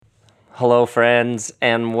Hello, friends,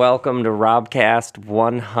 and welcome to Robcast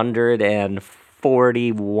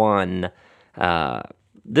 141.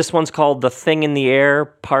 This one's called The Thing in the Air,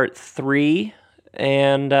 Part 3.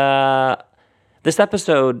 And this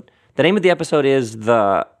episode, the name of the episode is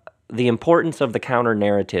The Importance of the Counter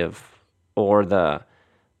Narrative, or the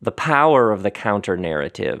Power of the Counter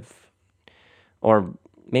Narrative. Or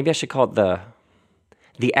maybe I should call it the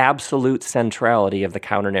absolute centrality of the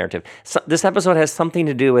counter-narrative. So this episode has something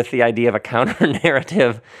to do with the idea of a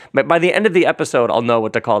counter-narrative, but by the end of the episode, I'll know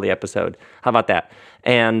what to call the episode. How about that?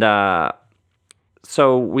 And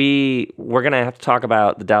so we're going to have to talk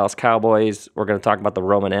about the Dallas Cowboys. We're going to talk about the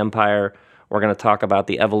Roman Empire. We're going to talk about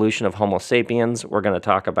the evolution of Homo sapiens. We're going to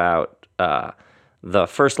talk about the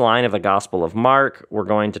first line of the Gospel of Mark. We're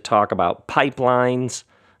going to talk about pipelines.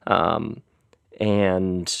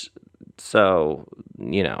 And so,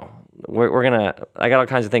 we're gonna. I got all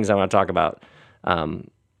kinds of things I want to talk about.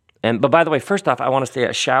 But by the way, first off, I want to say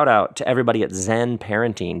a shout out to everybody at Zen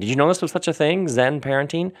Parenting. Did you know this was such a thing, Zen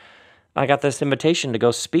Parenting? I got this invitation to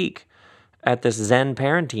go speak at this Zen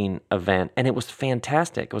Parenting event, and it was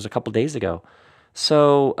fantastic. It was a couple days ago.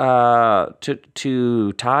 So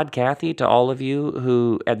to Todd, Kathy, to all of you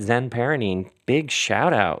who at Zen Parenting, big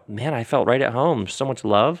shout out. Man, I felt right at home. So much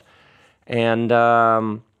love.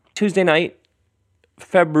 And Tuesday night,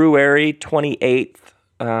 February 28th,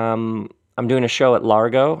 I'm doing a show at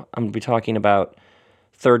Largo. I'm going to be talking about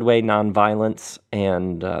third way nonviolence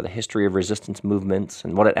and the history of resistance movements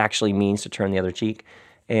and what it actually means to turn the other cheek.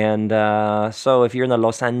 And so if you're in the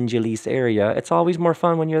Los Angeles area, it's always more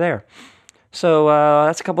fun when you're there. So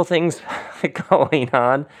that's a couple things going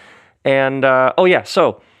on. And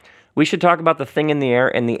so we should talk about the thing in the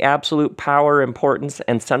air and the absolute power, importance,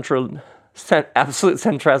 and absolute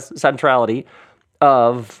centrality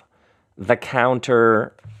of the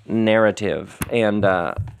counter narrative. And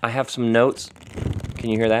I have some notes. Can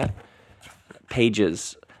you hear that?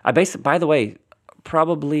 Pages. By the way,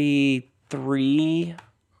 probably 3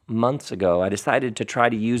 months ago, I decided to try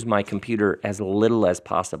to use my computer as little as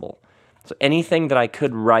possible. So anything that I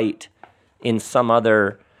could write in some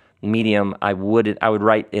other medium, I would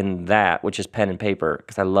write in that, which is pen and paper,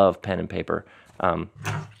 because I love pen and paper.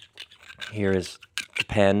 Here is the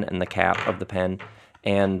pen and the cap of the pen.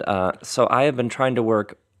 And so I have been trying to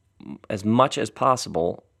work as much as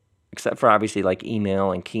possible, except for obviously like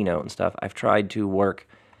email and Keynote and stuff. I've tried to work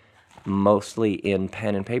mostly in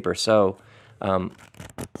pen and paper. So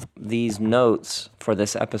these notes for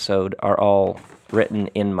this episode are all written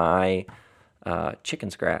in my chicken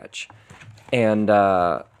scratch. And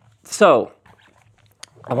so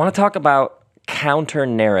I want to talk about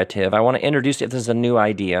counter-narrative. I want to introduce it. This is a new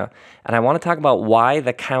idea. And I want to talk about why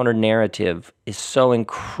the counter-narrative is so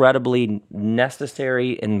incredibly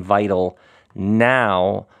necessary and vital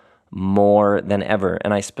now more than ever.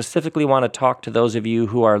 And I specifically want to talk to those of you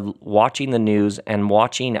who are watching the news and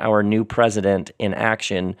watching our new president in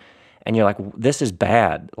action. And you're like, this is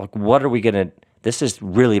bad. Like, this is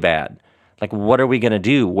really bad. Like, what are we going to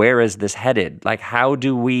do? Where is this headed? Like, how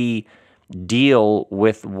do we deal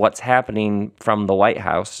with what's happening from the White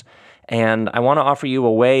House? And I want to offer you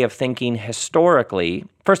a way of thinking historically.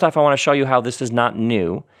 First off, I want to show you how this is not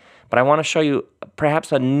new, but I want to show you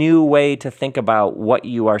perhaps a new way to think about what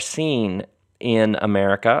you are seeing in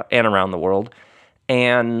America and around the world.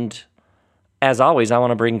 And as always, I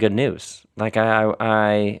want to bring good news. Like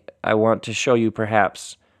I want to show you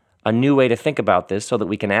perhaps a new way to think about this so that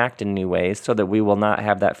we can act in new ways, so that we will not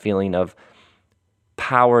have that feeling of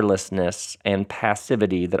powerlessness and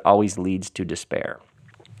passivity that always leads to despair.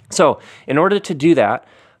 So in order to do that,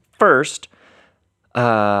 first,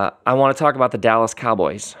 I want to talk about the Dallas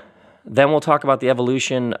Cowboys. Then we'll talk about the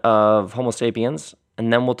evolution of Homo sapiens.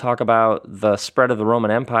 And then we'll talk about the spread of the Roman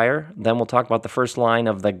Empire. Then we'll talk about the first line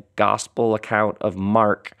of the gospel account of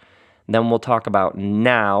Mark. Then we'll talk about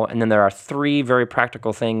now. And then there are 3 very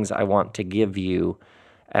practical things I want to give you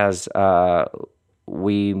as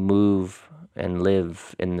we move and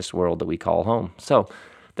live in this world that we call home. So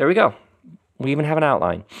there we go. We even have an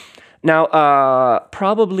outline. Now,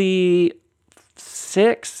 probably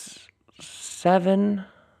 7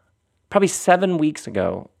 weeks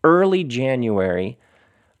ago, early January,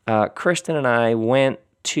 Kristen and I went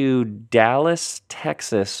to Dallas,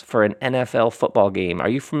 Texas for an NFL football game. Are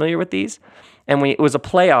you familiar with these? And it was a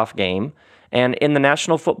playoff game. And in the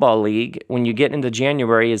National Football League, when you get into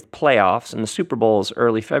January is playoffs, and the Super Bowl is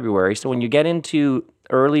early February. So when you get into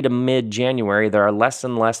early to mid-January, there are less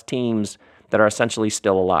and less teams that are essentially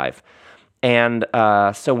still alive. And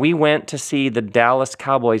so we went to see the Dallas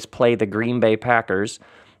Cowboys play the Green Bay Packers.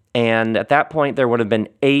 And at that point, there would have been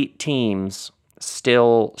 8 teams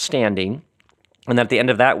still standing. And then at the end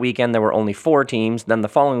of that weekend, there were only 4 teams. Then the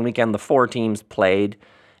following weekend, the 4 teams played.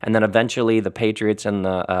 And then eventually the Patriots and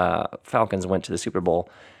the Falcons went to the Super Bowl.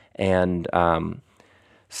 And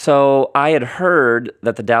so I had heard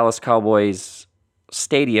that the Dallas Cowboys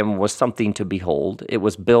stadium was something to behold. It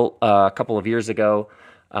was built a couple of years ago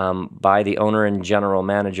by the owner and general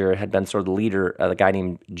manager. It had been sort of the leader, the guy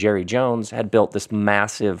named Jerry Jones, had built this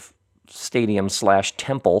massive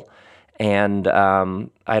stadium/temple. And I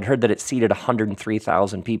had heard that it seated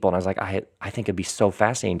 103,000 people. And I was like, I think it'd be so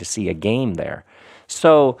fascinating to see a game there.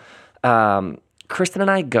 So Kristen and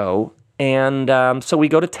I go, and so we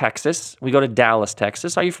go to Texas. We go to Dallas,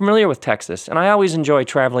 Texas. Are you familiar with Texas? And I always enjoy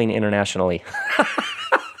traveling internationally.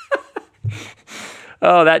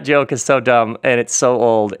 Oh, that joke is so dumb, and it's so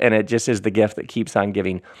old, and it just is the gift that keeps on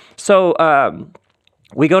giving. So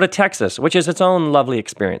we go to Texas, which is its own lovely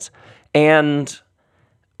experience. And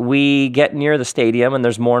we get near the stadium, and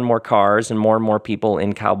there's more and more cars and more people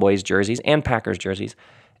in Cowboys jerseys and Packers jerseys.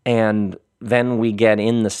 And then we get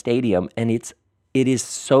in the stadium, and it is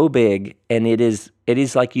so big, and it is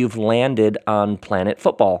like you've landed on Planet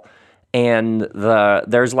Football. And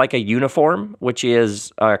there's like a uniform, which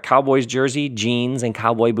is a Cowboys jersey, jeans, and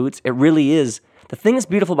cowboy boots. It really is. The thing that's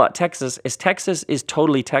beautiful about Texas is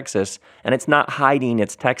totally Texas, and it's not hiding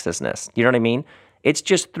its Texasness. You know what I mean? It's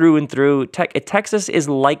just through and through. Texas is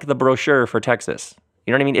like the brochure for Texas.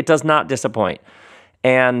 You know what I mean? It does not disappoint.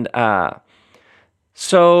 And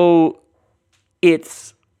so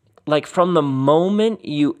it's like from the moment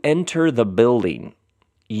you enter the building,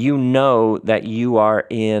 you know that you are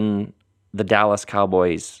in the Dallas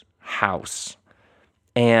Cowboys house.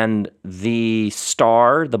 And the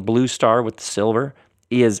star, the blue star with the silver,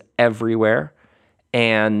 is everywhere.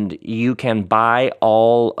 And you can buy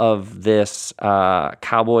all of this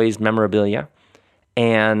Cowboys memorabilia,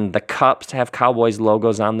 and the cups have Cowboys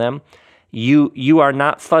logos on them. You are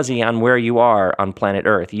not fuzzy on where you are on planet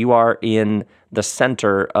Earth. You are in the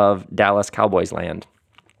center of Dallas Cowboys land.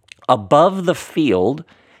 Above the field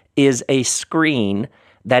is a screen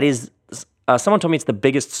that is, someone told me it's the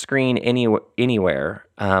biggest screen anywhere,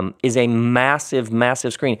 is a massive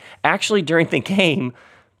screen. Actually, during the game,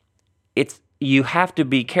 you have to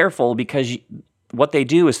be careful because what they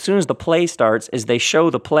do as soon as the play starts is they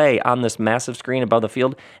show the play on this massive screen above the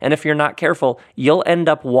field. And if you're not careful, you'll end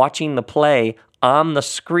up watching the play on the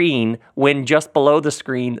screen when just below the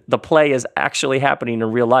screen, the play is actually happening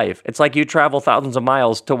in real life. It's like you travel thousands of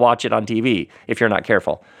miles to watch it on TV if you're not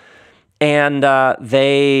careful. And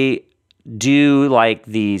they do like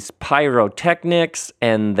these pyrotechnics,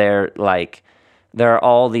 and there are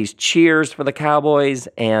all these cheers for the Cowboys,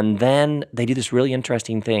 and then they do this really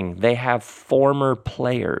interesting thing. They have former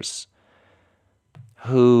players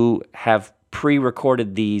who have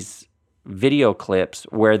pre-recorded these video clips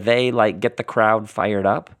where they like get the crowd fired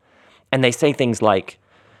up, and they say things like,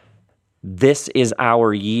 "This is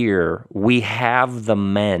our year. We have the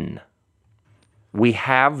men. We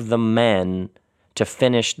have the men to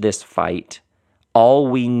finish this fight. All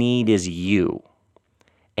we need is you.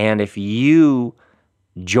 And if you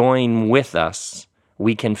join with us,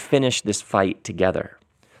 we can finish this fight together."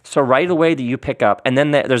 So right away that you pick up, and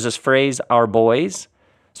then there's this phrase, "our boys,"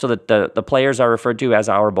 so that the players are referred to as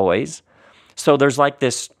our boys. So there's like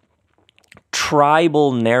this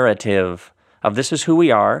tribal narrative of this is who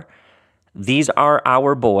we are. These are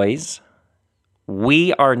our boys.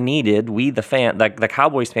 We are needed. The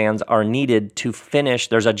Cowboys fans are needed to finish.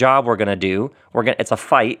 There's a job we're going to do. It's a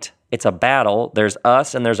fight. It's a battle. There's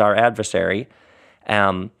us and there's our adversary.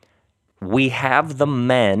 We have the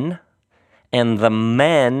men, and the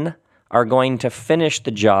men are going to finish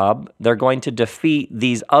the job. They're going to defeat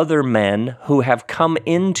these other men who have come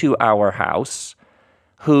into our house,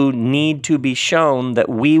 who need to be shown that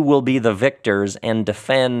we will be the victors and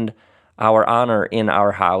defend our honor in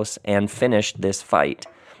our house and finish this fight.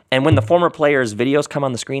 And when the former players' videos come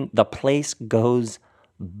on the screen, the place goes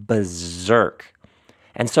berserk.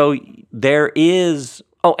 And so there is,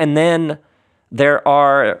 and then there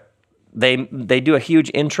are, they do a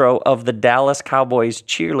huge intro of the Dallas Cowboys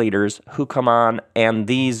cheerleaders who come on, and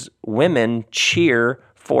these women cheer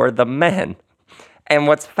for the men. And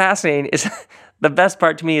what's fascinating is the best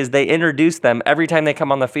part to me is they introduce them every time they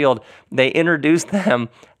come on the field. They introduce them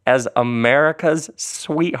as America's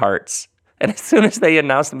sweethearts. And as soon as they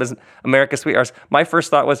announced them as America's sweethearts, my first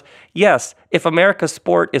thought was, yes, if America's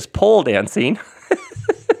sport is pole dancing,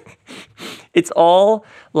 it's all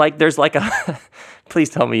like there's like a, please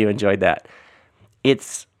tell me you enjoyed that.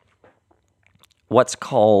 It's what's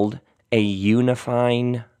called a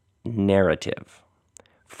unifying narrative.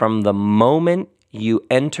 From the moment you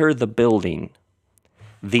enter the building,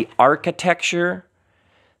 the architecture,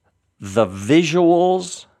 the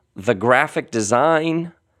visuals, the graphic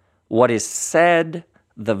design, what is said,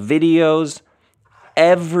 the videos,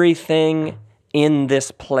 everything in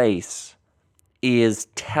this place is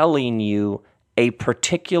telling you a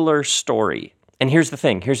particular story. And here's the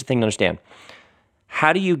thing to understand.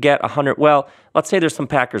 How do you get 100? Well, let's say there's some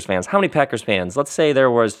Packers fans. How many Packers fans? Let's say there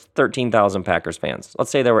was 13,000 Packers fans. Let's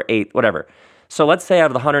say there were 8, whatever. So let's say out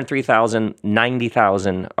of the 103,000,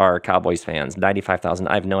 90,000 are Cowboys fans. 95,000,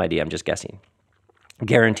 I have no idea. I'm just guessing.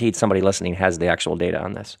 Guaranteed somebody listening has the actual data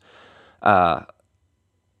on this.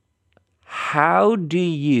 How do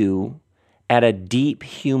you, at a deep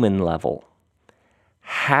human level,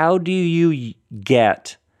 how do you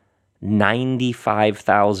get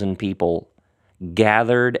 95,000 people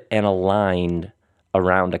gathered and aligned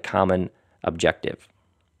around a common objective?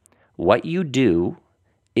 What you do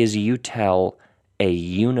is you tell a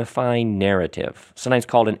unifying narrative, sometimes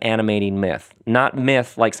called an animating myth. Not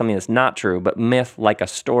myth like something that's not true, but myth like a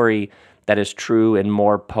story that is true in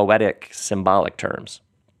more poetic, symbolic terms.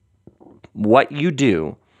 What you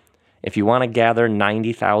do, if you want to gather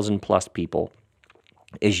 90,000 plus people,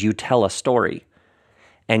 is you tell a story.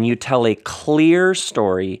 And you tell a clear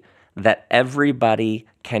story that everybody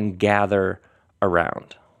can gather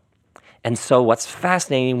around. And so what's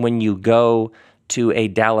fascinating when you go to a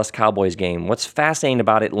Dallas Cowboys game, what's fascinating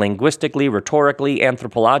about it linguistically, rhetorically,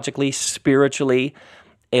 anthropologically, spiritually,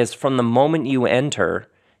 is from the moment you enter,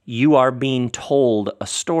 you are being told a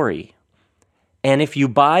story. And if you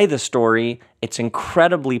buy the story, it's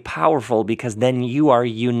incredibly powerful because then you are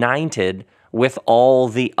united with all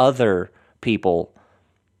the other people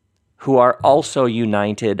who are also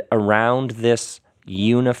united around this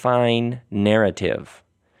unifying narrative.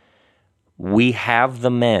 We have the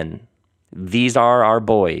men. These are our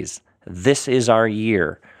boys. This is our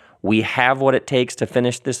year. We have what it takes to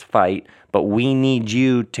finish this fight, but we need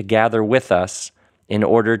you to gather with us in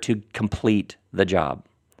order to complete the job.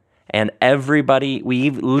 And everybody, we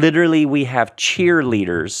have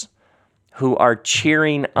cheerleaders who are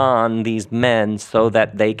cheering on these men so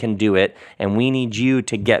that they can do it, and we need you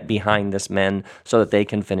to get behind this men so that they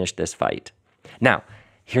can finish this fight. Now,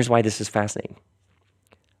 here's why this is fascinating.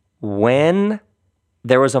 When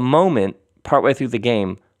there was a moment partway through the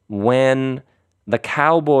game when the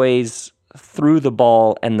Cowboys threw the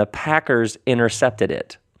ball and the Packers intercepted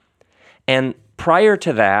it. And prior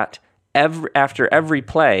to that, after every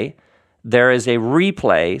play, there is a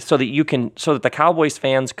replay so that the Cowboys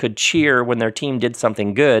fans could cheer when their team did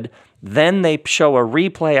something good. Then they show a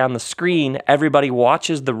replay on the screen. Everybody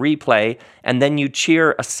watches the replay, and then you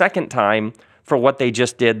cheer a second time for what they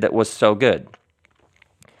just did that was so good.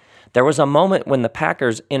 There was a moment when the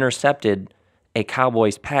Packers intercepted a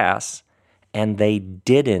Cowboys pass, and they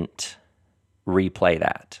didn't replay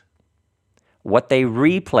that. What they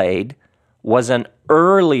replayed was an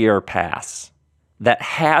earlier pass that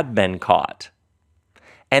had been caught.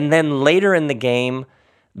 And then later in the game,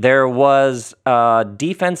 there was a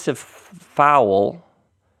defensive foul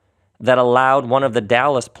that allowed one of the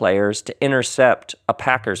Dallas players to intercept a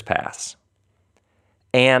Packers pass.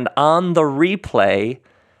 And on the replay,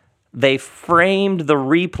 they framed the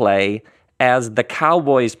replay as the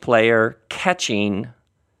Cowboys player catching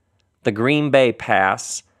the Green Bay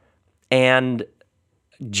pass, and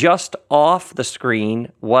just off the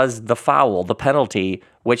screen was the foul, the penalty,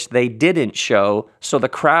 which they didn't show, so the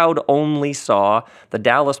crowd only saw the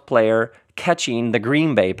Dallas player catching the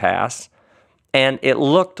Green Bay pass, and it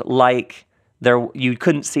looked like you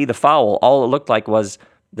couldn't see the foul. All it looked like was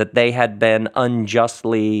that they had been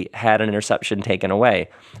unjustly had an interception taken away.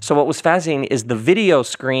 So what was fascinating is the video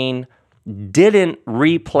screen didn't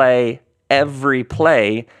replay every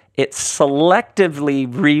play. It selectively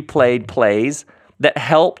replayed plays that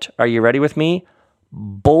helped, are you ready with me,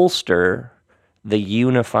 bolster the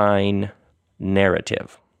unifying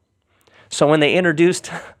narrative. So when they introduced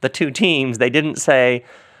the two teams, they didn't say,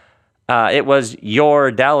 it was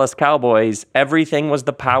your Dallas Cowboys. Everything was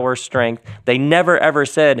the power strength. They never, ever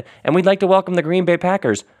said, and we'd like to welcome the Green Bay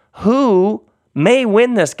Packers, who may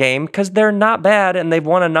win this game because they're not bad and they've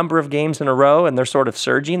won a number of games in a row and they're sort of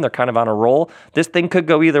surging. They're kind of on a roll. This thing could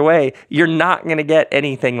go either way. You're not going to get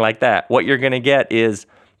anything like that. What you're going to get is,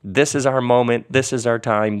 this is our moment. This is our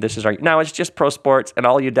time. Now it's just pro sports, and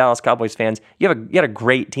all you Dallas Cowboys fans, you had a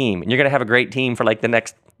great team, and you're going to have a great team for like the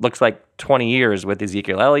next, looks like 20 years with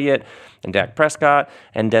Ezekiel Elliott and Dak Prescott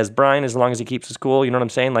and Des Bryant, as long as he keeps his cool. You know what I'm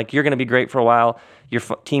saying? Like, you're going to be great for a while. Your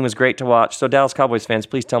team is great to watch. So Dallas Cowboys fans,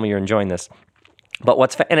 please tell me you're enjoying this.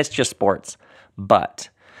 But and it's just sports. But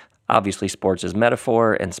obviously sports is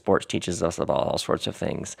metaphor, and sports teaches us about all sorts of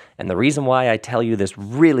things. And the reason why I tell you this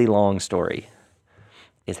really long story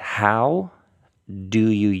is, how do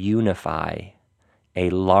you unify a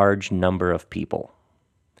large number of people?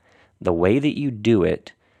 The way that you do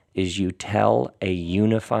it is you tell a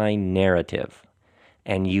unifying narrative,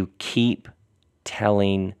 and you keep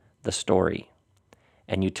telling the story,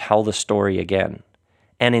 and you tell the story again.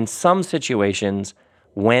 And in some situations,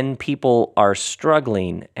 when people are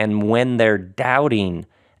struggling, and when they're doubting,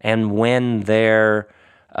 and when their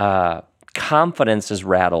confidence is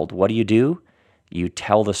rattled, what do? You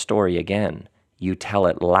tell the story again. You tell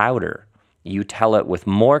it louder. You tell it with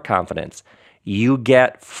more confidence. You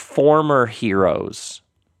get former heroes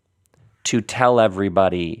to tell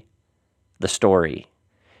everybody the story.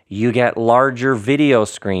 You get larger video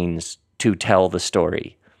screens to tell the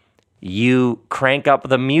story. You crank up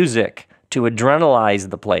the music to adrenalize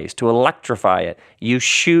the place, to electrify it. You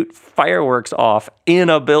shoot fireworks off in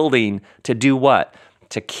a building to do what?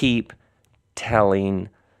 To keep telling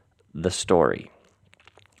the story.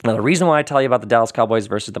 Now, the reason why I tell you about the Dallas Cowboys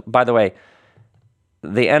versus by the way,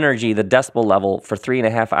 the energy, the decibel level for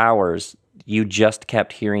 3.5 hours, you just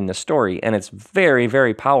kept hearing the story. And it's very,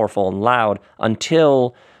 very powerful and loud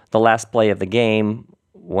until the last play of the game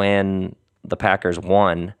when the Packers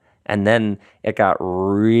won. And then it got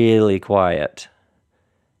really quiet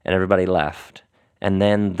and everybody left. And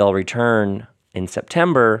then they'll return in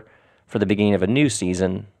September for the beginning of a new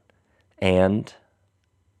season, and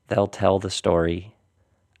they'll tell the story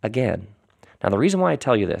again. Now, the reason why I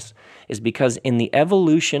tell you this is because in the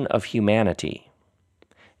evolution of humanity,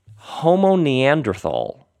 Homo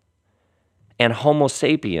neanderthal and Homo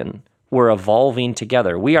sapien were evolving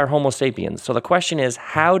together. We are Homo sapiens. So the question is,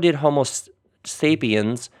 how did Homo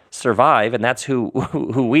sapiens survive? And that's who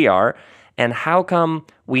we are. And how come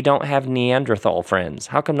we don't have Neanderthal friends?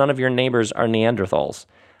 How come none of your neighbors are Neanderthals?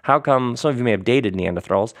 How come, some of you may have dated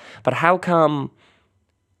Neanderthals, but how come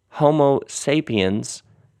Homo sapiens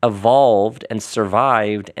evolved and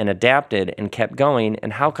survived and adapted and kept going,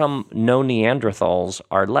 and how come no Neanderthals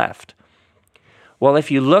are left? Well, if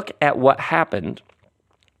you look at what happened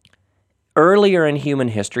earlier in human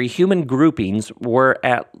history, human groupings were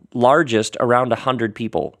at largest around 100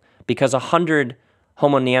 people, because 100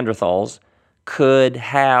 Homo neanderthals could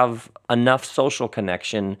have enough social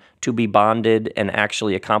connection to be bonded and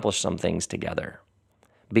actually accomplish some things together.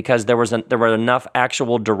 Because there were enough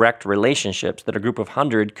actual direct relationships that a group of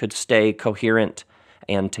 100 could stay coherent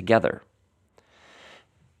and together.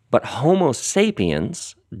 But Homo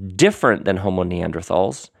sapiens, different than Homo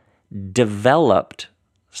neanderthals, developed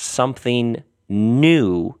something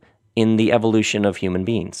new in the evolution of human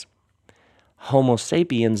beings. Homo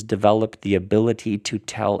sapiens developed the ability to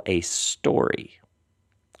tell a story,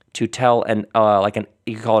 to tell you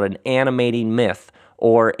could call it an animating myth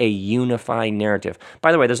or a unifying narrative.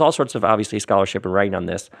 By the way, there's all sorts of obviously scholarship and writing on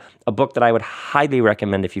this. A book that I would highly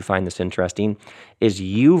recommend if you find this interesting is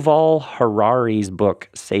Yuval Harari's book,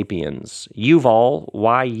 Sapiens. Yuval,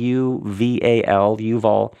 Y-U-V-A-L,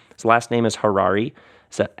 Yuval, his last name is Harari.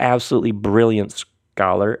 He's an absolutely brilliant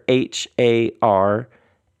scholar, H-A-R-A-R-I.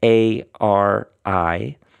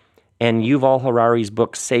 And Yuval Harari's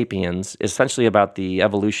book, Sapiens, is essentially about the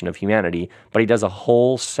evolution of humanity, but he does a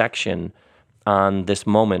whole section on this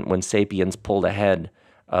moment when sapiens pulled ahead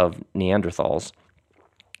of Neanderthals.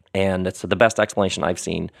 And it's the best explanation I've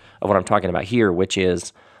seen of what I'm talking about here, which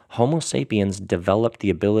is Homo sapiens developed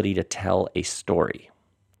the ability to tell a story.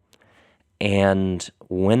 And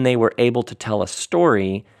when they were able to tell a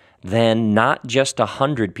story, then not just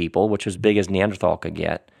 100 people, which was big as Neanderthal could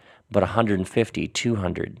get, but 150,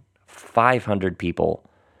 200, 500 people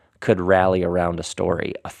could rally around a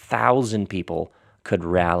story. 1,000 people could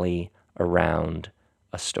rally around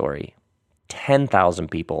a story. 10,000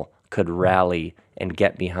 people could rally and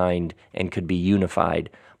get behind and could be unified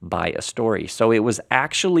by a story. So it was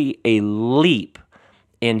actually a leap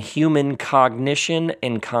in human cognition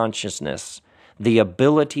and consciousness, the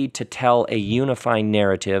ability to tell a unifying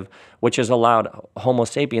narrative, which has allowed Homo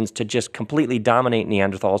sapiens to just completely dominate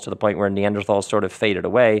Neanderthals to the point where Neanderthals sort of faded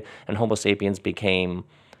away and Homo sapiens became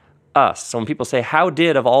us. So when people say, how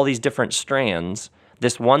did, of all these different strands,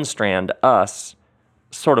 this one strand, us,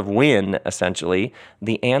 sort of win, essentially,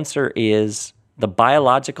 the answer is, the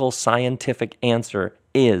biological scientific answer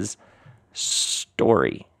is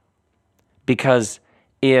story. Because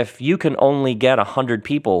if you can only get 100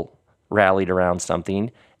 people rallied around something,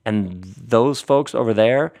 and those folks over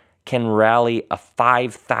there can rally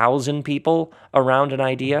 5,000 people around an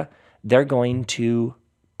idea, they're going to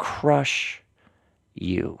crush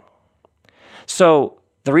you. So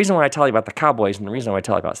the reason why I tell you about the Cowboys and the reason why I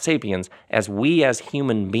tell you about Sapiens, as we as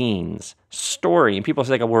human beings, story, and people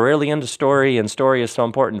say, like, we're really into story and story is so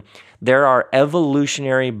important. There are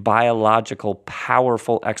evolutionary, biological,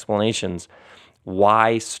 powerful explanations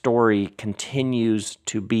why story continues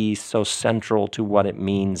to be so central to what it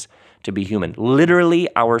means to be human. Literally,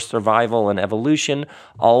 our survival and evolution,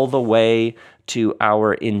 all the way to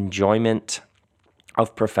our enjoyment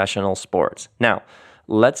of professional sports. Now,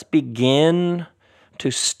 let's begin to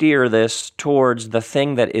steer this towards the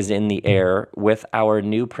thing that is in the air with our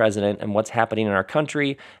new president and what's happening in our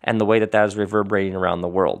country and the way that that is reverberating around the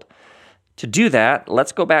world. To do that,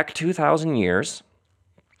 let's go back 2,000 years.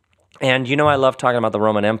 And you know I love talking about the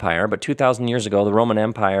Roman Empire, but 2,000 years ago, the Roman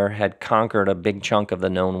Empire had conquered a big chunk of the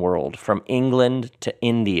known world, from England to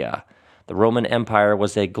India. The Roman Empire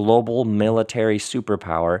was a global military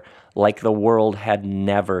superpower like the world had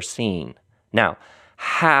never seen. Now,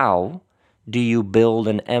 how do you build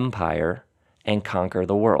an empire and conquer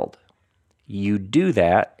the world? You do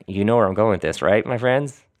that. You know where I'm going with this, right, my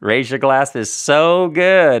friends? Raise your glasses. So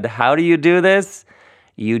good. How do you do this?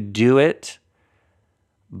 You do it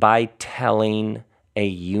by telling a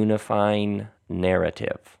unifying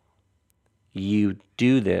narrative. You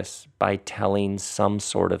do this by telling some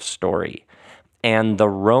sort of story. And the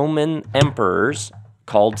Roman emperors,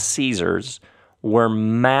 called Caesars, were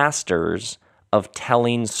masters of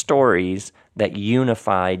telling stories that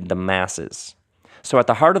unified the masses. So at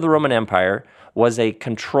the heart of the Roman Empire was a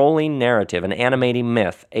controlling narrative, an animating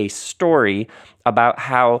myth, a story about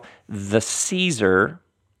how the Caesar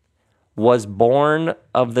was born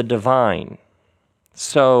of the divine.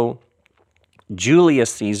 So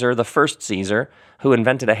Julius Caesar, the first Caesar, who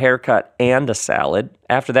invented a haircut and a salad,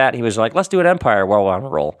 after that he was like, let's do an empire while we're on a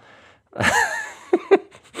roll.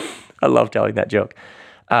 I love telling that joke.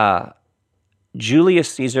 Julius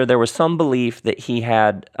Caesar, there was some belief that he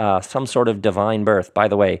had some sort of divine birth. By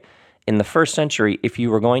the way, in the first century, if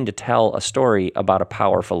you were going to tell a story about a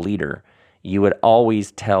powerful leader, you would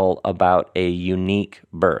always tell about a unique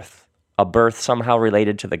birth. A birth somehow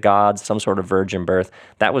related to the gods, some sort of virgin birth.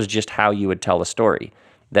 That was just how you would tell a story.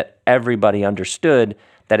 That everybody understood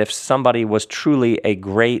that if somebody was truly a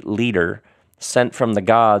great leader sent from the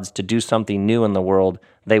gods to do something new in the world,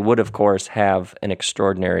 they would, of course, have an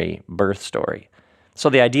extraordinary birth story.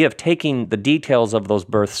 So the idea of taking the details of those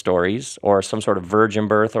birth stories, or some sort of virgin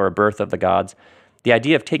birth or a birth of the gods, the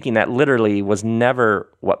idea of taking that literally was never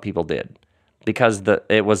what people did, because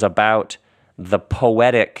it was about the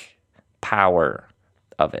poetic power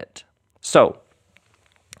of it. So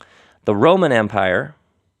the Roman Empire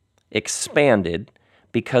expanded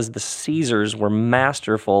because the Caesars were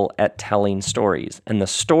masterful at telling stories. And the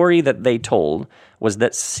story that they told was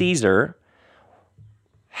that Caesar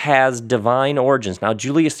has divine origins. Now,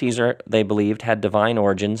 Julius Caesar, they believed, had divine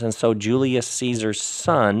origins, and so Julius Caesar's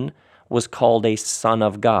son was called a son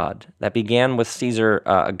of God. That began with Caesar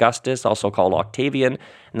Augustus, also called Octavian,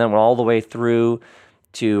 and then went all the way through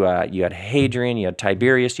to, you had Hadrian, you had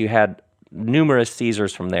Tiberius, you had numerous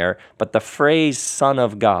Caesars from there, but the phrase son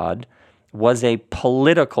of God was a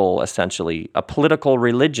political, essentially, a political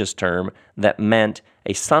religious term that meant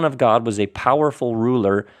a son of God was a powerful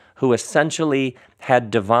ruler who essentially had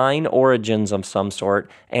divine origins of some sort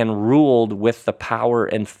and ruled with the power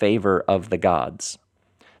and favor of the gods.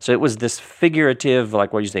 So it was this figurative,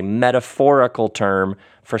 like what you say, metaphorical term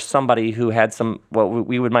for somebody who had some, what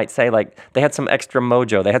we might say, like they had some extra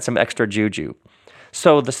mojo, they had some extra juju.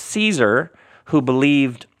 So the Caesar who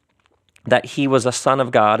believed that he was a son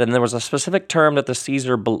of God, and there was a specific term that the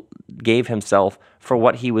Caesar gave himself for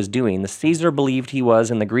what he was doing. The Caesar believed he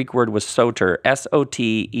was, and the Greek word was soter,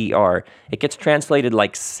 S-O-T-E-R. It gets translated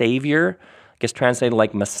like savior, gets translated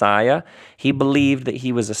like Messiah. He believed that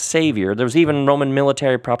he was a savior. There was even Roman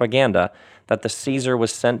military propaganda that the Caesar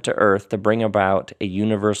was sent to earth to bring about a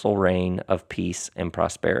universal reign of peace and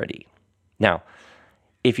prosperity. Now,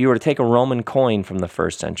 if you were to take a Roman coin from the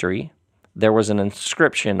first century, there was an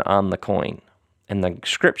inscription on the coin, and the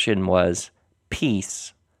inscription was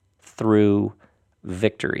peace through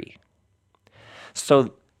victory.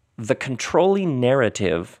 So the controlling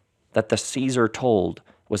narrative that the Caesar told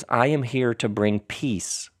was, I am here to bring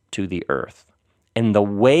peace to the earth. And the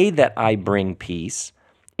way that I bring peace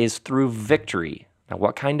is through victory. Now,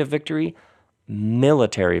 what kind of victory?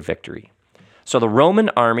 Military victory. So the Roman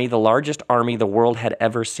army, the largest army the world had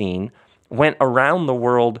ever seen, went around the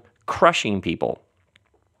world crushing people.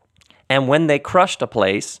 And when they crushed a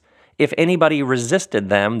place, if anybody resisted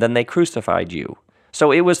them, then they crucified you.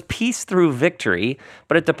 So it was peace through victory,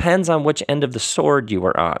 but it depends on which end of the sword you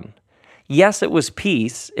were on. Yes, it was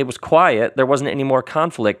peace. It was quiet. There wasn't any more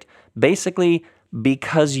conflict. Basically,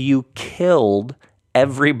 because you killed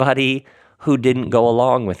everybody who didn't go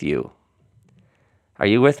along with you. Are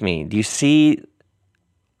you with me? Do you see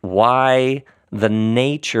why the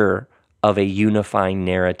nature of a unifying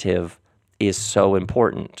narrative is so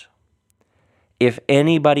important? If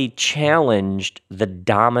anybody challenged the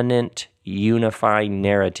dominant unifying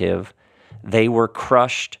narrative, they were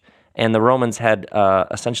crushed, and the Romans had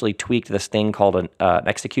essentially tweaked this thing called an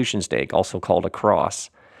execution stake, also called a cross,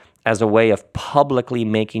 as a way of publicly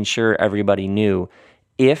making sure everybody knew,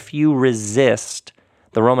 if you resist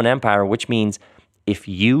the Roman Empire, which means if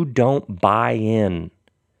you don't buy in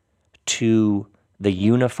to the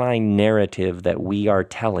unifying narrative that we are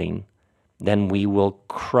telling, then we will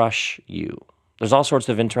crush you. There's all sorts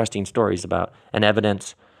of interesting stories about and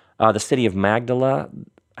evidence. The city of Magdala,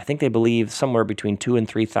 I think they believe somewhere between 2,000 and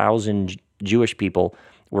 3,000 Jewish people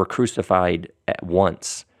were crucified at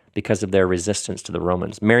once because of their resistance to the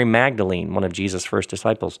Romans. Mary Magdalene, one of Jesus' first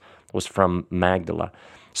disciples, was from Magdala.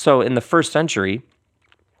 So in the first century,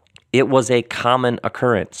 it was a common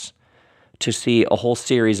occurrence to see a whole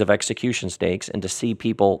series of execution stakes and to see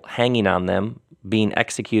people hanging on them being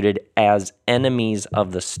executed as enemies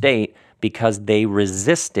of the state because they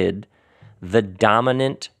resisted the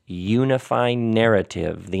dominant unifying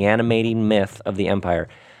narrative, the animating myth of the empire.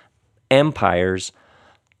 Empires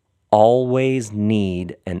always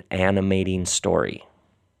need an animating story.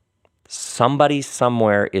 Somebody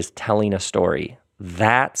somewhere is telling a story.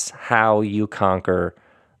 That's how you conquer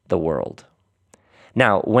the world.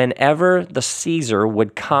 Now, whenever the Caesar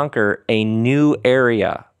would conquer a new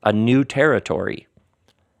area, a new territory,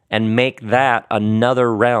 and make that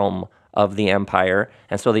another realm of the empire,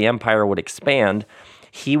 and so the empire would expand,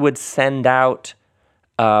 he would send out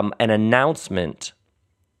an announcement.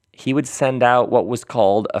 He would send out what was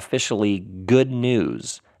called officially good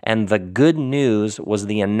news. And the good news was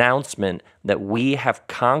the announcement that we have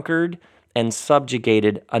conquered and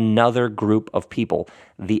subjugated another group of people.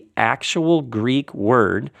 The actual Greek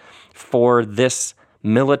word for this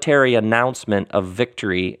military announcement of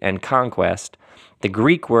victory and conquest, the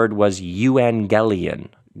Greek word was euangelion,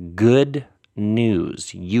 good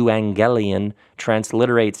news. Euangelion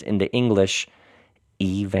transliterates into English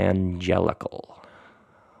evangelical.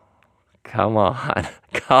 Come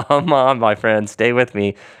on, my friends, stay with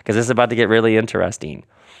me, because this is about to get really interesting.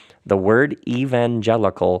 The word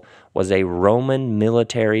evangelical was a Roman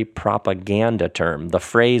military propaganda term. The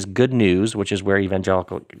phrase good news, which is where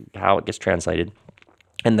evangelical, how it gets translated,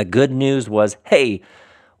 and the good news was, hey,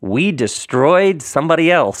 we destroyed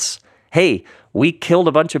somebody else. Hey, we killed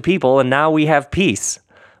a bunch of people and now we have peace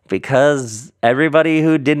because everybody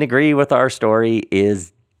who didn't agree with our story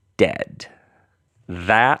is dead.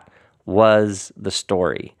 That was the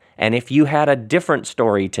story. And if you had a different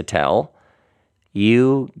story to tell,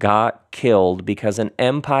 you got killed, because an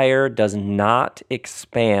empire does not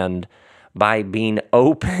expand by being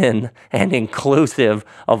open and inclusive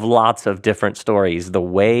of lots of different stories. The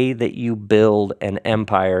way that you build an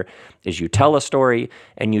empire is you tell a story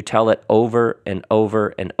and you tell it over and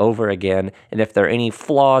over and over again. And if there are any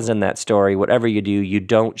flaws in that story, whatever you do, you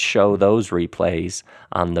don't show those replays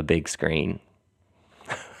on the big screen.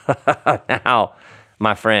 Now,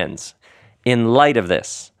 my friends, in light of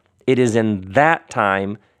this, it is in that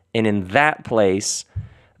time and in that place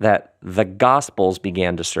that the Gospels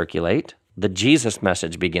began to circulate. The Jesus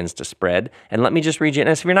message begins to spread. And let me just read you, and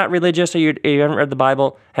if you're not religious or you haven't read the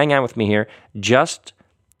Bible, hang on with me here. Just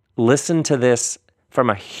listen to this from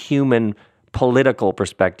a human political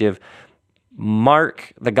perspective.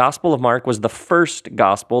 Mark, the Gospel of Mark, was the first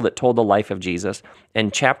gospel that told the life of Jesus.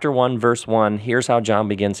 In chapter 1, verse 1, here's how John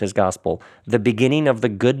begins his gospel. The beginning of the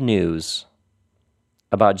good news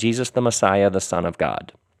about Jesus the Messiah, the Son of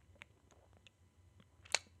God.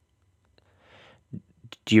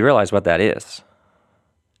 Do you realize what that is?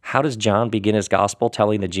 How does John begin his gospel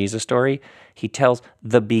telling the Jesus story? He tells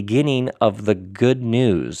the beginning of the good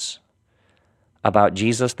news about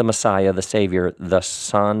Jesus the Messiah, the Savior, the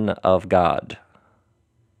Son of God.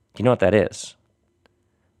 Do you know what that is?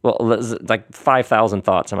 Well, there's like 5,000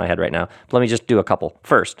 thoughts in my head right now. But let me just do a couple.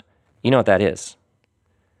 First, you know what that is?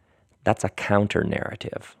 That's a counter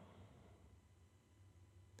narrative.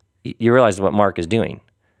 You realize what Mark is doing?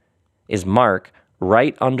 Is Mark,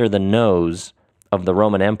 right under the nose of the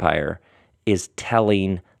Roman Empire, is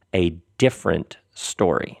telling a different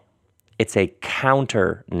story. It's a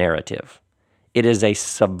counter narrative. It is a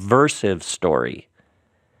subversive story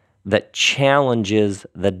that challenges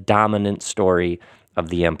the dominant story of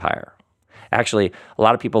the empire. Actually, a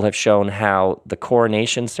lot of people have shown how the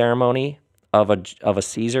coronation ceremony of a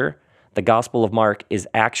Caesar, the Gospel of Mark, is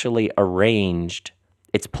actually arranged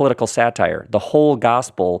It's political satire. The whole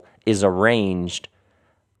gospel is arranged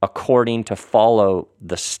according to follow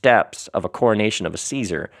the steps of a coronation of a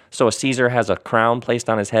Caesar. So a Caesar has a crown placed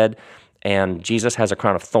on his head, and Jesus has a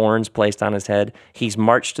crown of thorns placed on his head. He's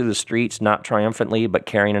marched through the streets, not triumphantly, but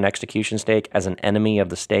carrying an execution stake as an enemy of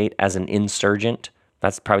the state, as an insurgent.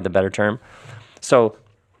 That's probably the better term. So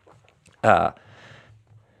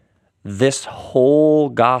this whole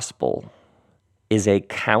gospel is a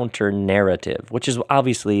counter-narrative, which is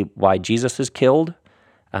obviously why Jesus is killed.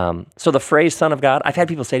 So the phrase Son of God, I've had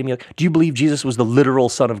people say to me, like, do you believe Jesus was the literal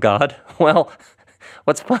Son of God? Well,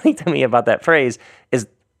 what's funny to me about that phrase is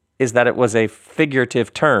that it was a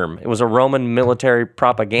figurative term. It was a Roman military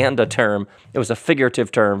propaganda term. It was a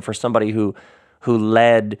figurative term for somebody who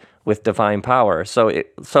led with divine power. So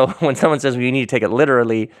when someone says, well, you need to take it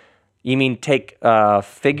literally, you mean take a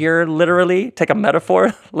figure literally? Take a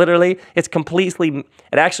metaphor literally? It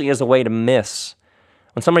actually is a way to miss.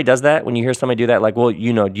 When somebody does that, when you hear somebody do that, like, well, do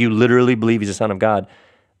you literally believe he's the Son of God?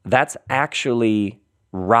 That's actually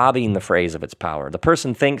robbing the phrase of its power. The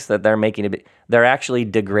person thinks that they're actually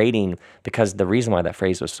degrading, because the reason why that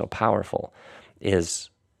phrase was so powerful is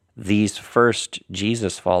these first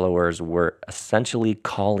Jesus followers were essentially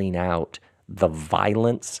calling out the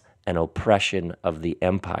violence and oppression of the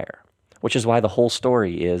empire, which is why the whole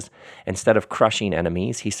story is, instead of crushing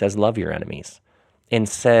enemies, he says, love your enemies.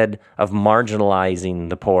 Instead of marginalizing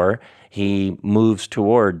the poor, he moves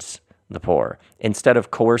towards the poor. Instead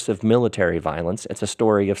of coercive military violence, it's a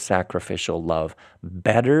story of sacrificial love.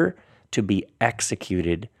 Better to be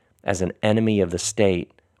executed as an enemy of the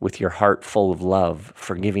state with your heart full of love,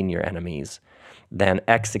 forgiving your enemies, than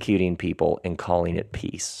executing people and calling it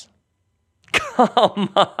peace. Come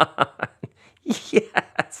on.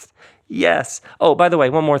 Yes. Oh, by the way,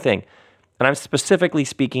 one more thing. And I'm specifically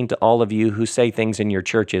speaking to all of you who say things in your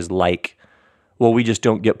churches like, well, we just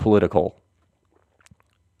don't get political.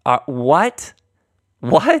 What?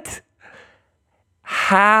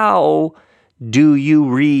 How do you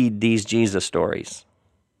read these Jesus stories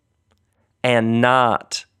and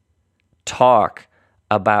not talk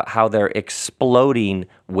about how they're exploding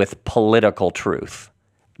with political truth?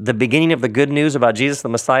 The beginning of the good news about Jesus, the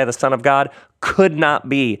Messiah, the Son of God, could not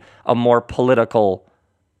be a more political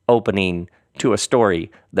opening to a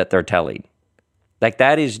story that they're telling. Like,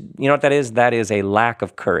 that is, you know what that is? That is a lack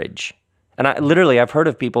of courage. And I've heard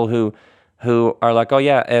of people who are like, oh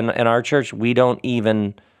yeah, in our church, there's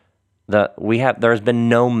been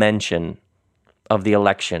no mention of the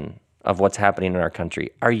election, of what's happening in our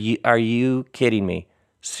country. Are you kidding me?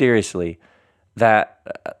 Seriously,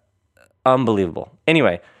 that unbelievable.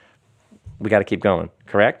 Anyway, we got to keep going,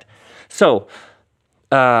 correct? So,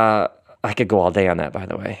 I could go all day on that, by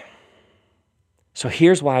the way. So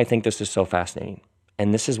here's why I think this is so fascinating,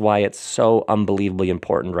 and this is why it's so unbelievably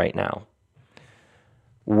important right now.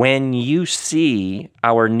 When you see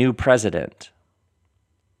our new president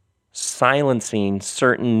silencing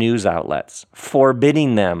certain news outlets,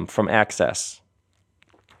 forbidding them from access,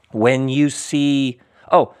 when you see,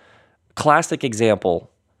 classic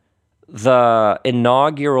example, the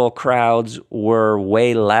inaugural crowds were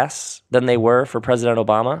way less than they were for President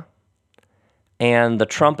Obama, and the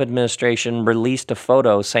Trump administration released a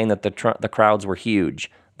photo saying that the crowds were huge.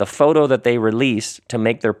 The photo that they released to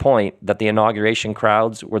make their point that the inauguration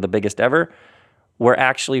crowds were the biggest ever were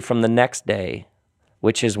actually from the next day,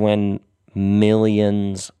 which is when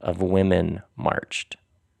millions of women marched.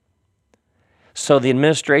 So the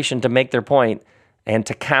administration, to make their point and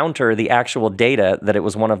to counter the actual data that it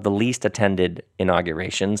was one of the least attended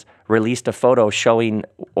inaugurations, released a photo showing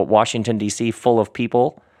Washington, D.C. full of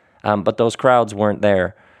people, but those crowds weren't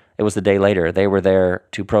there. It was the day later. They were there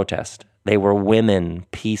to protest. They were women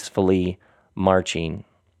peacefully marching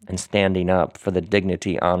and standing up for the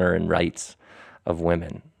dignity, honor, and rights of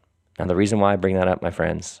women. Now, the reason why I bring that up, my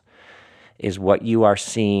friends, is what you are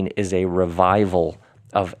seeing is a revival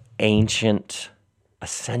of ancient,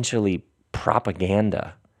 essentially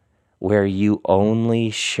propaganda, where you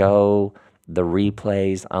only show the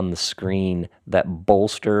replays on the screen that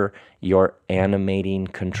bolster your animating,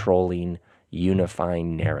 controlling,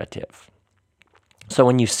 unifying narrative. So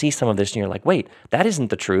when you see some of this and you're like, wait, that isn't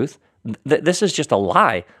the truth. This is just a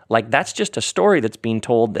lie. Like, that's just a story that's being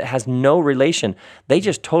told that has no relation. They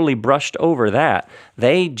just totally brushed over that.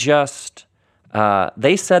 They said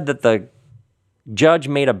that the judge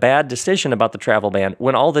made a bad decision about the travel ban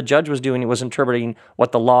when all the judge was doing was interpreting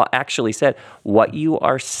what the law actually said. What you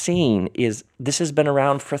are seeing is this has been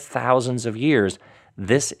around for thousands of years.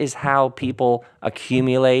 This is how people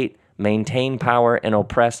accumulate maintain power and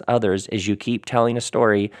oppress others is you keep telling a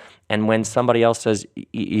story, and when somebody else says,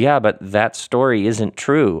 yeah, but that story isn't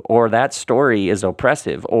true, or that story is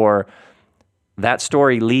oppressive, or that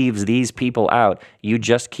story leaves these people out, you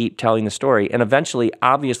just keep telling the story. And eventually,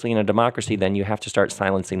 obviously in a democracy, then you have to start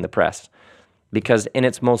silencing the press. Because in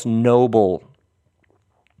its most noble,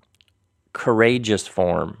 courageous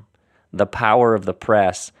form, the power of the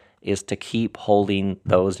press is to keep holding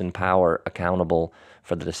those in power accountable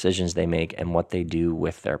for the decisions they make and what they do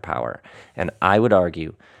with their power. And I would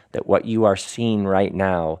argue that what you are seeing right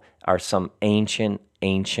now are some ancient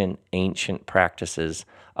practices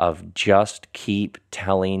of just keep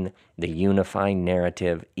telling the unifying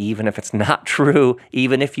narrative, even if it's not true,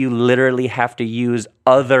 even if you literally have to use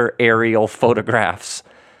other aerial photographs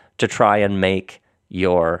to try and make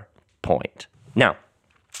your point. Now,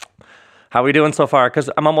 how are we doing so far? Because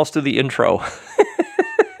I'm almost to the intro.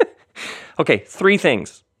 Okay, three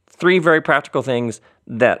very practical things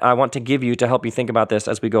that I want to give you to help you think about this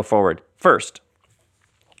as we go forward. First,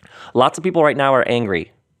 lots of people right now are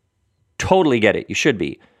angry. Totally get it. You should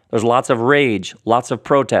be. There's lots of rage, lots of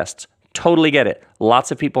protests. Totally get it.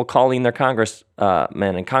 Lots of people calling their congressmen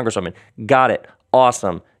and congresswomen. Got it.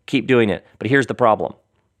 Awesome. Keep doing it. But here's the problem.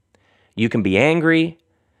 You can be angry.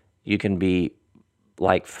 You can be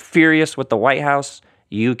like furious with the White House.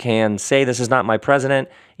 You can say this is not my president.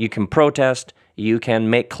 You can protest. You can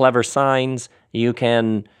make clever signs. You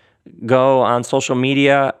can go on social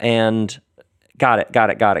media and got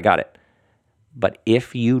it. But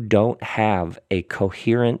if you don't have a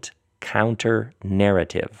coherent counter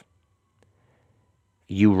narrative,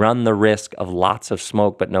 you run the risk of lots of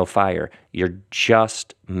smoke but no fire. You're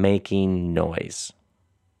just making noise.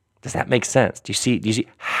 Does that make sense? Do you see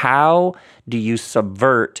how do you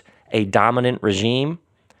subvert a dominant regime?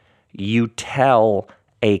 You tell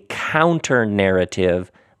a counter narrative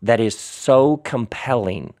that is so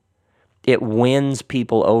compelling, it wins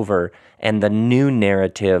people over, and the new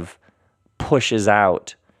narrative pushes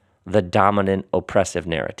out the dominant oppressive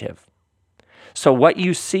narrative. So what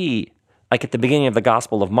you see, like at the beginning of the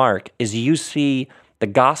Gospel of Mark, is you see the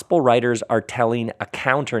gospel writers are telling a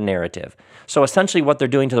counter narrative. So essentially what they're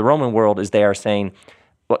doing to the Roman world is they are saying,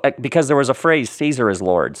 well, because there was a phrase, Caesar is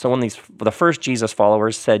Lord. So when the first Jesus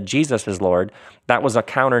followers said Jesus is Lord, that was a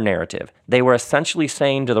counter narrative. They were essentially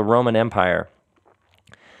saying to the Roman Empire,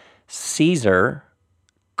 Caesar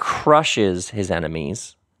crushes his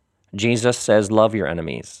enemies. Jesus says, love your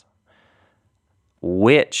enemies.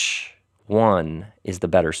 Which one is the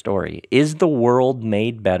better story? Is the world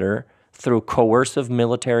made better through coercive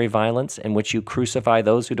military violence in which you crucify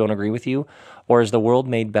those who don't agree with you? Or is the world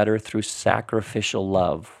made better through sacrificial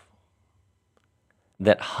love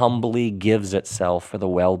that humbly gives itself for the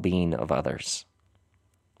well-being of others?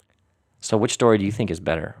 So which story do you think is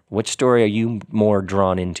better? Which story are you more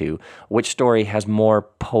drawn into? Which story has more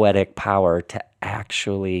poetic power to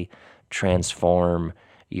actually transform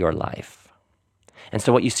your life? And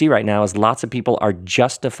so what you see right now is lots of people are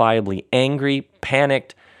justifiably angry,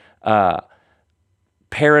 panicked,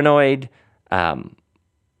 paranoid,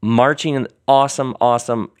 marching,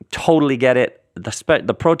 awesome, totally get it.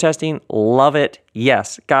 The protesting, love it,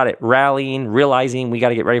 yes, got it. Rallying, realizing we got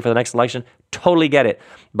to get ready for the next election, totally get it.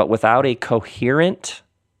 But without a coherent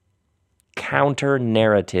counter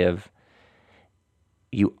narrative,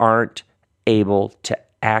 you aren't able to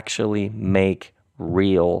actually make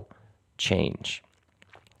real change.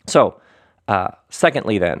 So,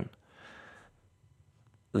 secondly then,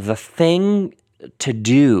 the thing to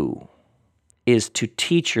do is to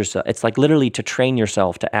teach yourself. It's like literally to train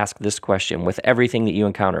yourself to ask this question with everything that you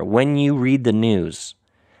encounter. When you read the news,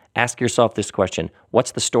 ask yourself this question: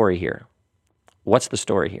 what's the story here? What's the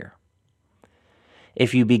story here?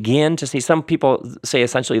 If you begin to see, some people say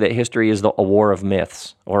essentially that history is a war of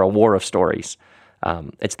myths or a war of stories.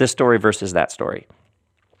 It's this story versus that story.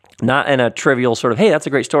 Not in a trivial sort of, hey, that's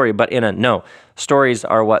a great story, but in a, no, stories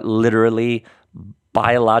are what literally,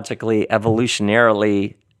 biologically,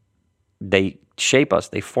 evolutionarily, they shape us,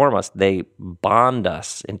 they form us, they bond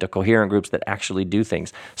us into coherent groups that actually do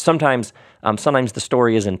things. Sometimes the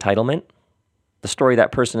story is entitlement. The story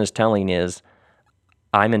that person is telling is,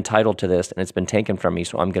 I'm entitled to this and it's been taken from me,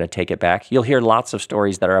 so I'm going to take it back. You'll hear lots of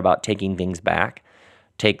stories that are about taking things back.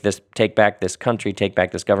 Take back this country, take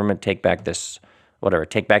back this government, take back this whatever,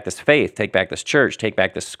 take back this faith, take back this church, take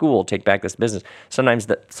back this school, take back this business. Sometimes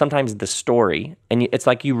the story, and it's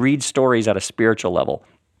like you read stories at a spiritual level.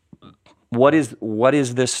 What is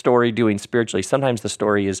this story doing spiritually? Sometimes the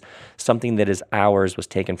story is something that is ours, was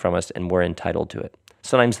taken from us, and we're entitled to it.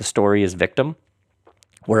 Sometimes the story is victim.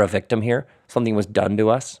 We're a victim here. Something was done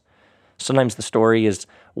to us. Sometimes the story is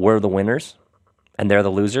we're the winners and they're the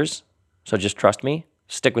losers. So just trust me,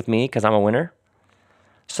 stick with me because I'm a winner.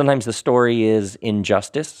 Sometimes the story is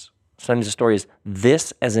injustice. Sometimes the story is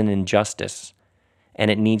this as an injustice, and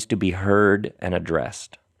it needs to be heard and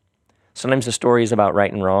addressed. Sometimes the story is about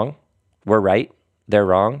right and wrong. We're right, they're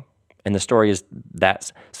wrong. And the story is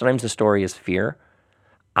that. Sometimes the story is fear.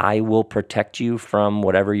 I will protect you from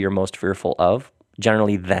whatever you're most fearful of,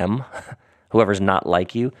 generally them, whoever's not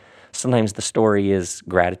like you. Sometimes the story is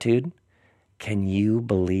gratitude. Can you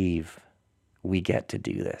believe we get to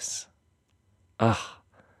do this? Ugh,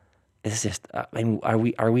 it's just,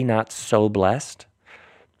 are we not so blessed?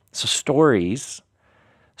 So stories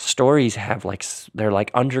have they're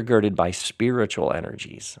like undergirded by spiritual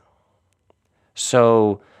energies.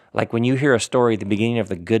 So like when you hear a story at the beginning of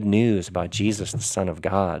the good news about Jesus, the Son of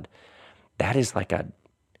God, that is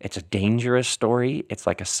it's a dangerous story. It's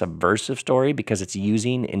like a subversive story because it's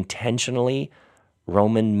using intentionally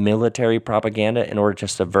Roman military propaganda in order to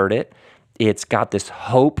subvert it. It's got this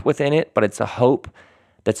hope within it, but it's a hope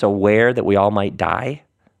that's aware that we all might die.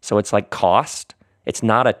 So it's like cost. It's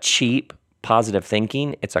not a cheap positive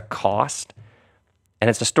thinking. It's a cost. And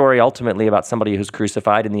it's a story ultimately about somebody who's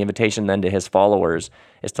crucified, and the invitation then to his followers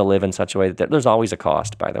is to live in such a way that there's always a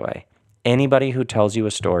cost, by the way. Anybody who tells you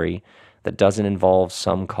a story that doesn't involve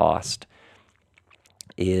some cost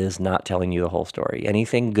is not telling you the whole story.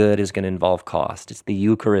 Anything good is going to involve cost. It's the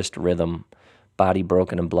Eucharist rhythm, body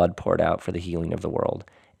broken and blood poured out for the healing of the world.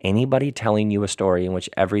 Anybody telling you a story in which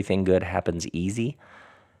everything good happens easy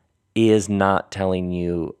is not telling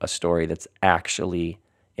you a story that's actually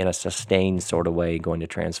in a sustained sort of way going to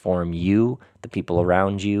transform you, the people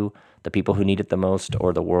around you, the people who need it the most,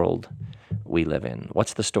 or the world we live in.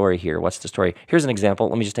 What's the story here? What's the story? Here's an example.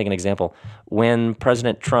 Let me just take an example. When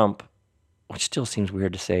President Trump, which still seems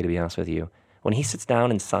weird to say, to be honest with you, when he sits down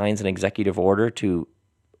and signs an executive order to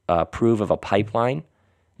approve of a pipeline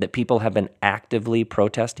that people have been actively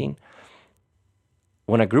protesting,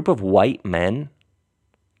 when a group of white men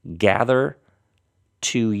gather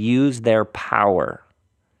to use their power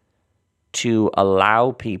to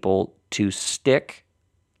allow people to stick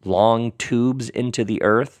long tubes into the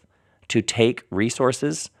earth to take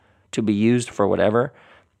resources to be used for whatever.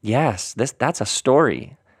 Yes, that's a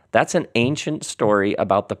story. That's an ancient story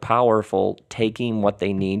about the powerful taking what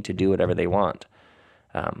they need to do whatever they want.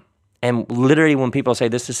 And literally when people say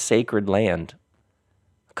this is sacred land,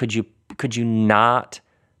 could you not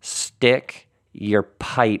stick your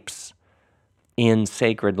pipes in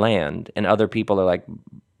sacred land? And other people are like,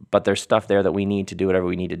 but there's stuff there that we need to do whatever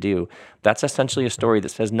we need to do. That's essentially a story that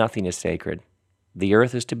says nothing is sacred. The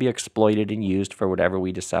earth is to be exploited and used for whatever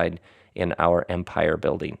we decide in our empire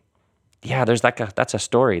building. Yeah, that's a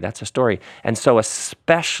story. That's a story. And so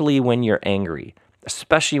especially when you're angry,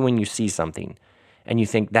 especially when you see something and you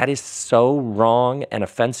think that is so wrong and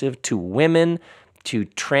offensive to women, to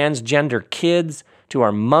transgender kids, to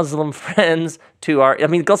our Muslim friends,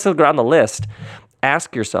 let's go down the list.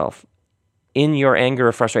 Ask yourself, in your anger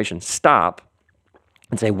or frustration, stop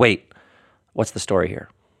and say, wait, what's the story here?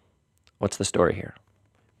 What's the story here?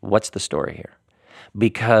 What's the story here?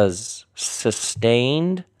 Because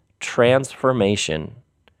sustained transformation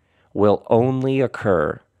will only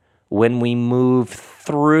occur when we move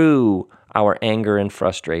through our anger and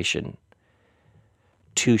frustration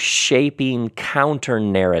to shaping counter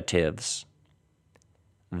narratives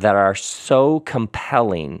that are so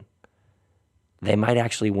compelling they might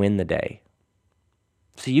actually win the day.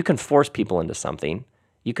 So you can force people into something.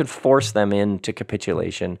 You can force them into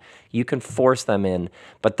capitulation. You can force them in.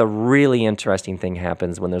 But the really interesting thing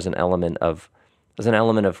happens when there's an element of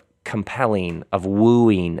compelling, of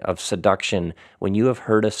wooing, of seduction. When you have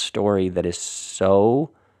heard a story that is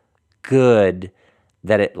so good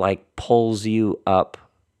that it like pulls you up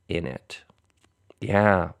in it.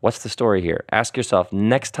 Yeah, what's the story here? Ask yourself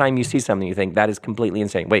next time you see something you think that is completely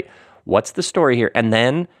insane. Wait, what's the story here? And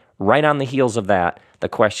then right on the heels of that, the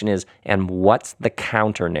question is, and what's the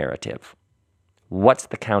counter narrative? What's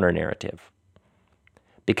the counter narrative?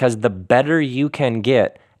 Because the better you can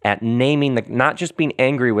get at naming not just being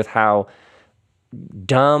angry with how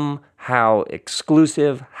dumb, how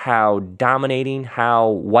exclusive, how dominating, how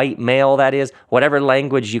white male that is, whatever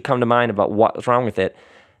language you come to mind about what's wrong with it,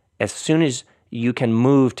 as soon as you can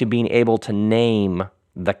move to being able to name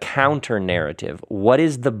the counter narrative, what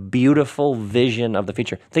is the beautiful vision of the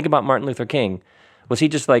future? Think about Martin Luther King. Was he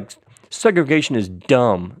just like, segregation is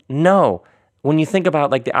dumb? No. When you think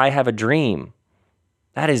about like the I Have a Dream,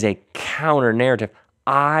 that is a counter narrative.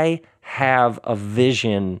 I have a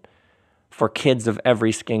vision for kids of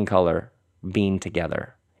every skin color being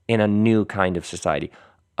together in a new kind of society.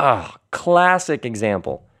 Oh, classic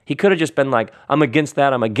example. He could have just been like, I'm against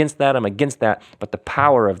that, I'm against that, I'm against that. But the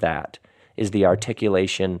power of that is the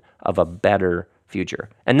articulation of a better future.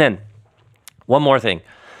 And then, one more thing.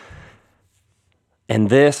 And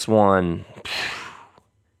this one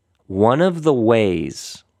of the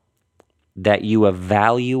ways that you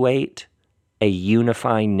evaluate a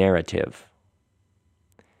unifying narrative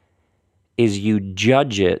is you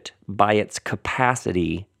judge it by its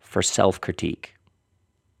capacity for self-critique.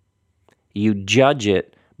 You judge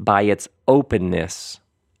it by its openness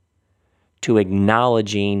to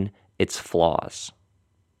acknowledging its flaws.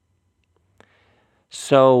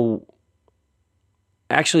 So,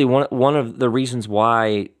 actually, one of the reasons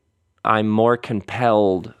why I'm more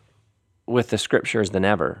compelled with the scriptures than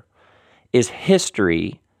ever is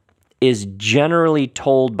history is generally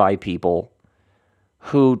told by people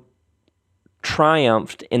who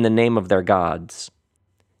triumphed in the name of their gods.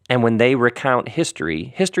 And when they recount history,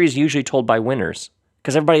 history is usually told by winners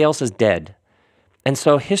because everybody else is dead. And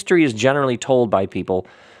so history is generally told by people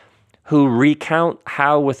who recount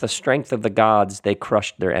how, with the strength of the gods, they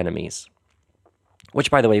crushed their enemies. Which,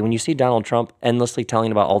 by the way, when you see Donald Trump endlessly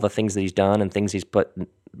telling about all the things that he's done and things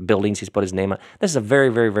buildings he's put his name on, this is a very,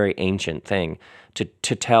 very, very ancient thing to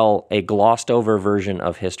tell a glossed over version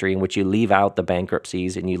of history in which you leave out the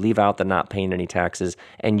bankruptcies and you leave out the not paying any taxes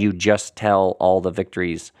and you just tell all the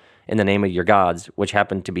victories in the name of your gods, which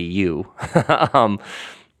happen to be you.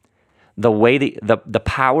 The way the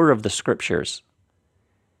power of the scriptures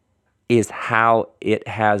is how it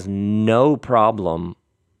has no problem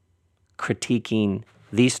critiquing,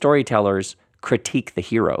 these storytellers critique the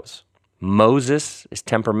heroes. Moses is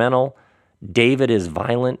temperamental. David is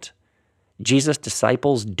violent. Jesus'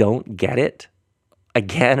 disciples don't get it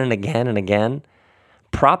again and again and again.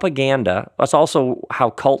 Propaganda, that's also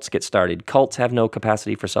how cults get started. Cults have no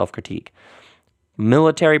capacity for self-critique.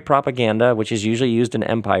 Military propaganda, which is usually used in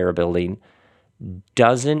empire building,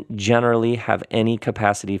 doesn't generally have any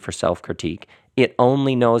capacity for self-critique. It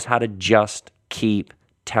only knows how to just keep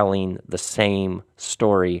telling the same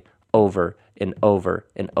story over and over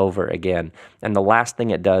and over again. And the last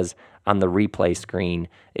thing it does on the replay screen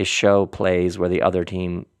is show plays where the other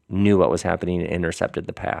team knew what was happening and intercepted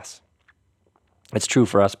the pass. It's true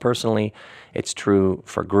for us personally. It's true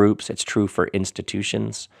for groups. It's true for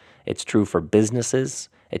institutions. It's true for businesses.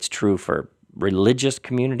 It's true for religious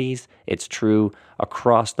communities. It's true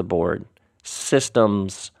across the board.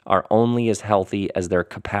 Systems are only as healthy as their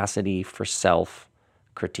capacity for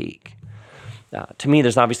self-critique. To me,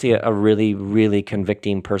 there's obviously a really, really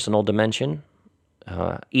convicting personal dimension.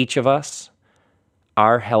 Each of us,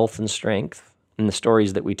 our health and strength, and the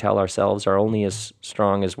stories that we tell ourselves are only as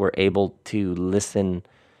strong as we're able to listen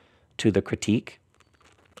to the critique.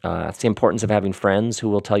 It's the importance of having friends who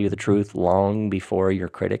will tell you the truth long before your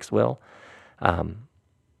critics will.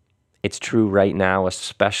 It's true right now,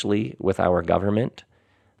 especially with our government.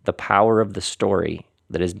 The power of the story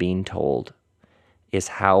that is being told is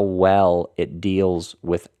how well it deals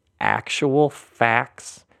with actual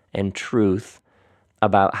facts and truth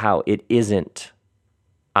about how it isn't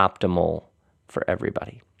optimal for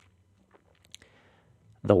everybody.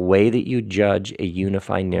 The way that you judge a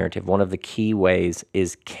unifying narrative, one of the key ways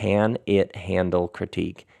is, can it handle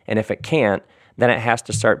critique? And if it can't, then it has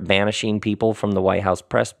to start banishing people from the White House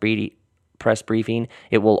press briefing.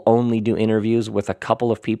 It will only do interviews with a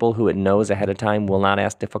couple of people who it knows ahead of time will not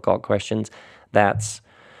ask difficult questions. That's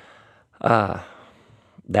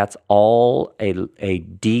all a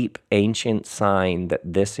deep, ancient sign that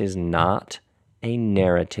this is not a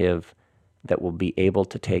narrative that will be able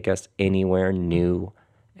to take us anywhere new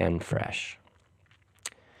and fresh.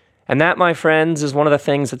 And that, my friends, is one of the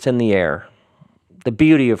things that's in the air. The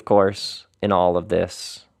beauty, of course, in all of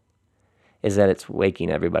this is that it's waking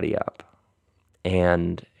everybody up.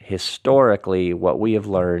 And historically, what we have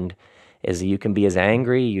learned is that you can be as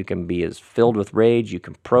angry, you can be as filled with rage, you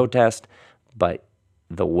can protest, but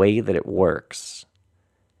the way that it works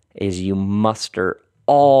is you muster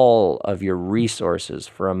all of your resources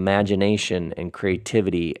for imagination and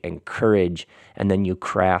creativity and courage, and then you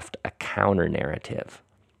craft a counter narrative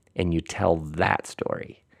and you tell that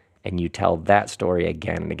story, and you tell that story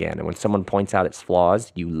again and again. And when someone points out its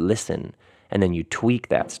flaws, you listen, and then you tweak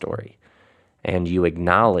that story and you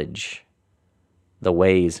acknowledge the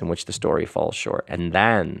ways in which the story falls short. And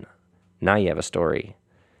then now you have a story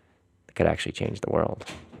that could actually change the world.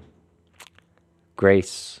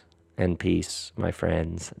 Grace and peace, my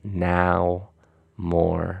friends, now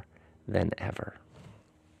more than ever.